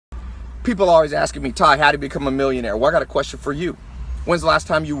People are always asking me, Tai, how to become a millionaire? Well, I got a question for you. When's the last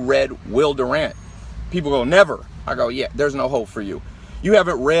time you read Will Durant? People go, never. I go, yeah, there's no hope for you. You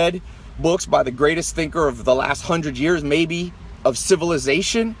haven't read books by the greatest thinker of the last 100 years, maybe, of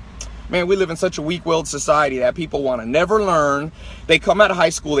civilization? Man, we live in such a weak-willed society that people want to never learn. They come out of high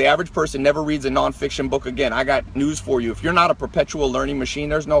school, the average person never reads a nonfiction book again. I got news for you. If you're not a perpetual learning machine,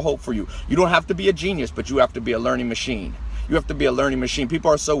 there's no hope for you. You don't have to be a genius, but you have to be a learning machine. You have to be a learning machine.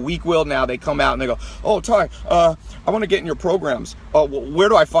 People are so weak-willed now, they come out and they go, oh, Tai, I want to get in your programs. Where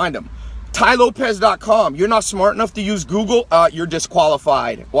do I find them? TaiLopez.com. You're not smart enough to use Google? You're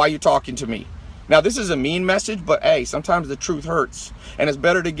disqualified. Why are you talking to me? Now, this is a mean message, but hey, sometimes the truth hurts. And it's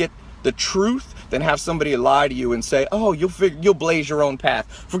better to get the truth than have somebody lie to you and say, oh, you'll blaze your own path.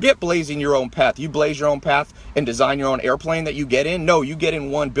 Forget blazing your own path. You blaze your own path and design your own airplane that you get in? No, you get in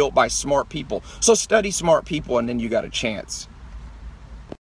one built by smart people. So study smart people and then you got a chance.